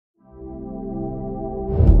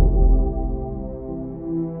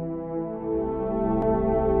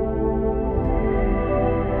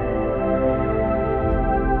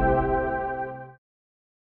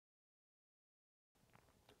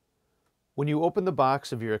When you open the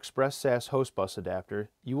box of your Express SAS host bus adapter,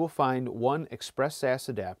 you will find one Express SAS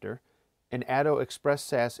adapter, an ATTO Express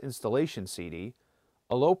SAS installation CD,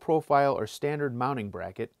 a low profile or standard mounting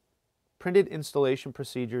bracket, printed installation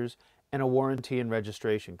procedures, and a warranty and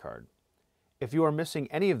registration card. If you are missing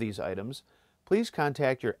any of these items, please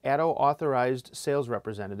contact your ATTO authorized sales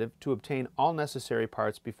representative to obtain all necessary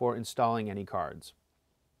parts before installing any cards.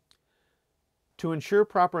 To ensure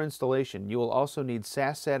proper installation, you will also need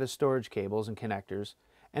SAS SATA storage cables and connectors,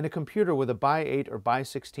 and a computer with a x8 or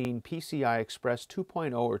x16 PCI Express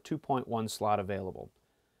 2.0 or 2.1 slot available.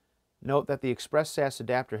 Note that the Express SAS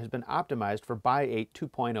adapter has been optimized for x8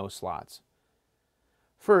 2.0 slots.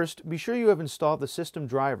 First, be sure you have installed the system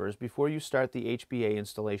drivers before you start the HBA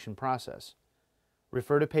installation process.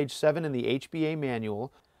 Refer to page 7 in the HBA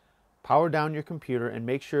manual, power down your computer, and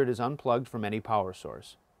make sure it is unplugged from any power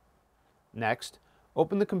source. Next,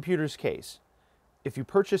 open the computer's case. If you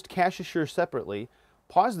purchased Cash Assure separately,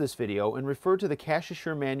 pause this video and refer to the Cash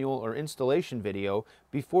Assure manual or installation video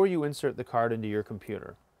before you insert the card into your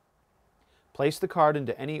computer. Place the card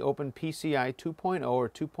into any open PCI 2.0 or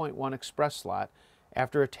 2.1 Express slot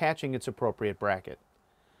after attaching its appropriate bracket.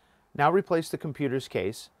 Now replace the computer's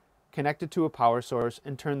case, connect it to a power source,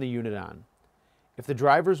 and turn the unit on. If the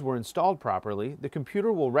drivers were installed properly, the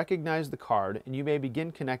computer will recognize the card and you may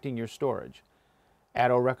begin connecting your storage.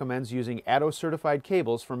 ATTO recommends using ATTO certified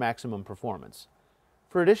cables for maximum performance.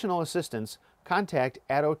 For additional assistance, contact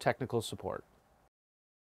ATTO Technical Support.